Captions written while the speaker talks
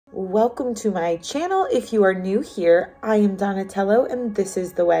Welcome to my channel. If you are new here, I am Donatello and this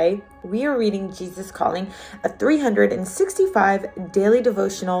is The Way. We are reading Jesus Calling, a 365 daily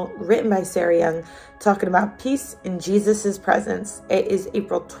devotional written by Sarah Young, talking about peace in Jesus's presence. It is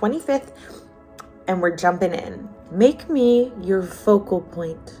April 25th and we're jumping in. Make me your focal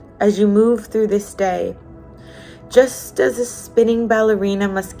point as you move through this day. Just as a spinning ballerina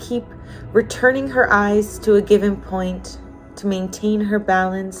must keep returning her eyes to a given point to maintain her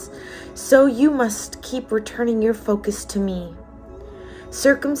balance, so you must keep returning your focus to me.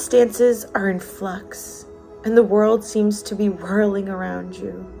 Circumstances are in flux, and the world seems to be whirling around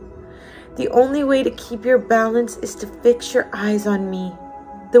you. The only way to keep your balance is to fix your eyes on me,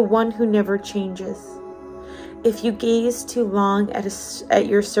 the one who never changes. If you gaze too long at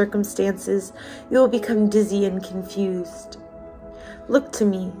your circumstances, you will become dizzy and confused. Look to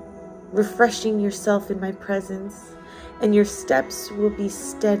me, refreshing yourself in my presence, and your steps will be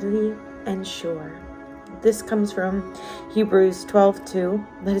steady and sure. This comes from Hebrews 12:2.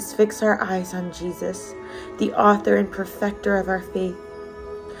 Let us fix our eyes on Jesus, the author and perfecter of our faith,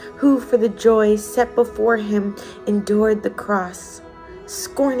 who for the joy set before him endured the cross,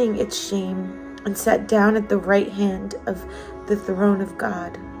 scorning its shame, and sat down at the right hand of the throne of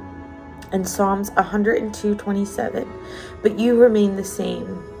God. And Psalms 102:27. But you remain the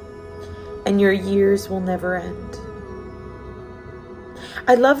same, and your years will never end.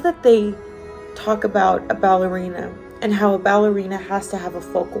 I love that they talk about a ballerina and how a ballerina has to have a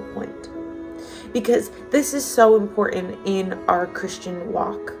focal point, because this is so important in our Christian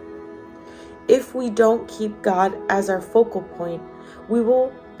walk. If we don't keep God as our focal point, we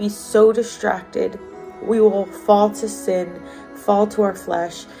will be so distracted. We will fall to sin, fall to our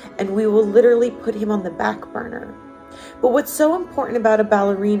flesh, and we will literally put him on the back burner. But what's so important about a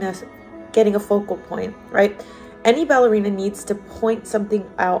ballerina getting a focal point, right? Any ballerina needs to point something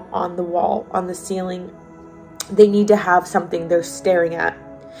out on the wall, on the ceiling. They need to have something they're staring at,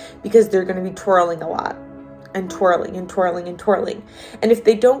 because they're going to be twirling a lot and twirling and twirling and twirling. And if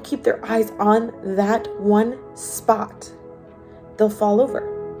they don't keep their eyes on that one spot, they'll fall over.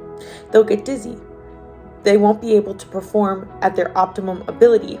 They'll get dizzy. They won't be able to perform at their optimum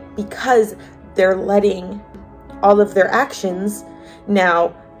ability because they're letting all of their actions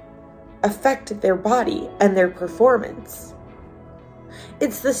now affect their body and their performance.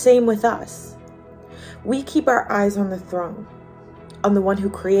 It's the same with us. We keep our eyes on the throne, on the one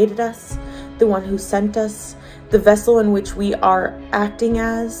who created us, the one who sent us, the vessel in which we are acting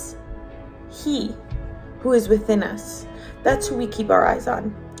as, he who is within us. That's who we keep our eyes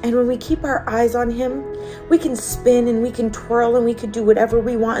on. And when we keep our eyes on him, we can spin and we can twirl and we can do whatever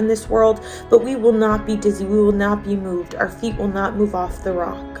we want in this world, but we will not be dizzy. We will not be moved. Our feet will not move off the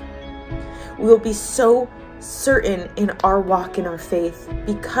rock. We will be so certain in our walk in our faith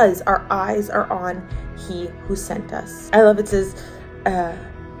because our eyes are on he who sent us. I love it says,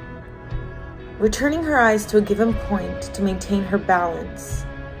 returning her eyes to a given point to maintain her balance.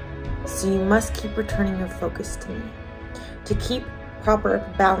 So you must keep returning your focus to me. To keep proper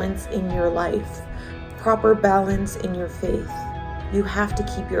balance in your life, proper balance in your faith, you have to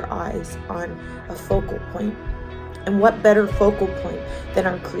keep your eyes on a focal point. And what better focal point than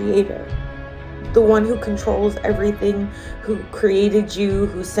our Creator? The one who controls everything, who created you,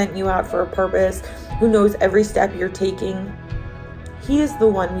 who sent you out for a purpose, who knows every step you're taking. He is the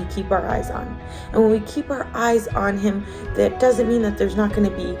one we keep our eyes on. And when we keep our eyes on him, that doesn't mean that there's not going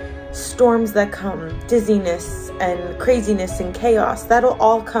to be storms that come, dizziness and craziness and chaos. That'll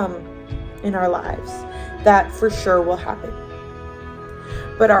all come in our lives. That for sure will happen.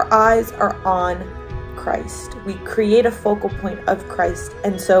 But our eyes are on Christ. We create a focal point of Christ,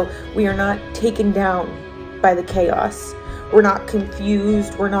 and so we are not taken down by the chaos. We're not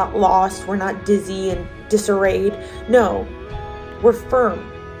confused, we're not lost, we're not dizzy and disarrayed. No, we're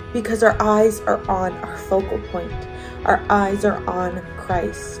firm because our eyes are on our focal point. Our eyes are on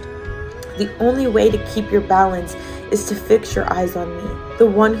Christ. The only way to keep your balance is to fix your eyes on me, the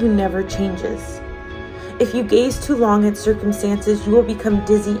one who never changes. If you gaze too long at circumstances, you will become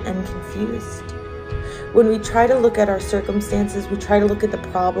dizzy and confused. When we try to look at our circumstances, we try to look at the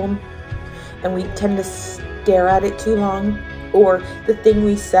problem and we tend to stare at it too long, or the thing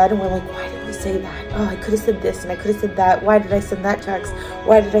we said and we're like, why did we say that? Oh, I could have said this and I could have said that. Why did I send that text?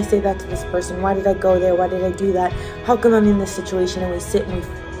 Why did I say that to this person? Why did I go there? Why did I do that? How come I'm in this situation? And we sit and we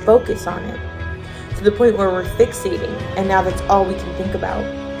focus on it to the point where we're fixating, and now that's all we can think about.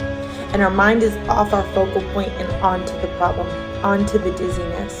 And our mind is off our focal point and onto the problem, onto the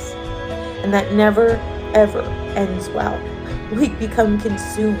dizziness. And that never ever ends well. We become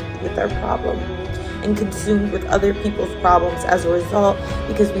consumed with our problem and consumed with other people's problems as a result,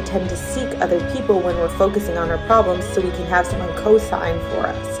 because we tend to seek other people when we're focusing on our problems so we can have someone co-sign for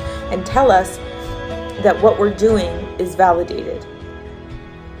us and tell us that what we're doing is validated.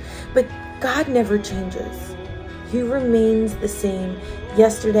 But God never changes. He remains the same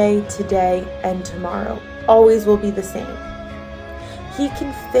yesterday, today, and tomorrow. Always will be the same. He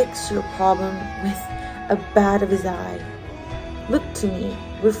can fix your problem with a bat of his eye. Look to me,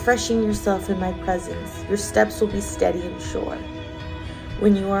 refreshing yourself in my presence. Your steps will be steady and sure.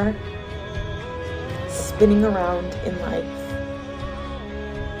 When you are spinning around in life,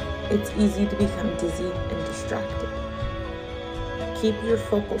 it's easy to become dizzy and distracted. Keep your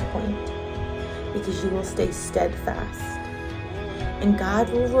focal point, because you will stay steadfast, and God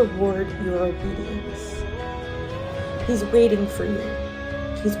will reward your obedience. He's waiting for you.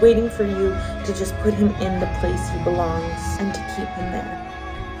 He's waiting for you to just put him in the place he belongs and to keep him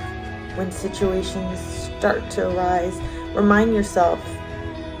there. When situations start to arise, remind yourself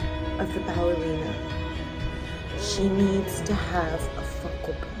of the ballerina. She needs to have a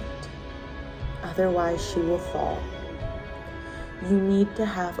focal point. Otherwise, she will fall. You need to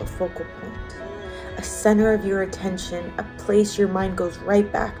have a focal point, a center of your attention, a place your mind goes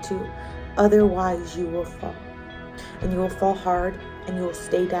right back to. Otherwise, you will fall. And you will fall hard, and you will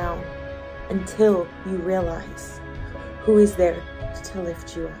stay down until you realize who is there to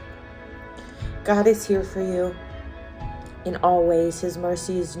lift you up. God is here for you in all ways. His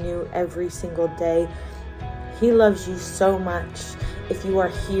mercy is new every single day. He loves you so much. If you are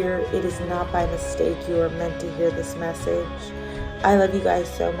here, it is not by mistake. You are meant to hear this message. I love you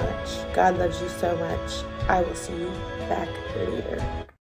guys so much. God loves you so much. I will see you back later.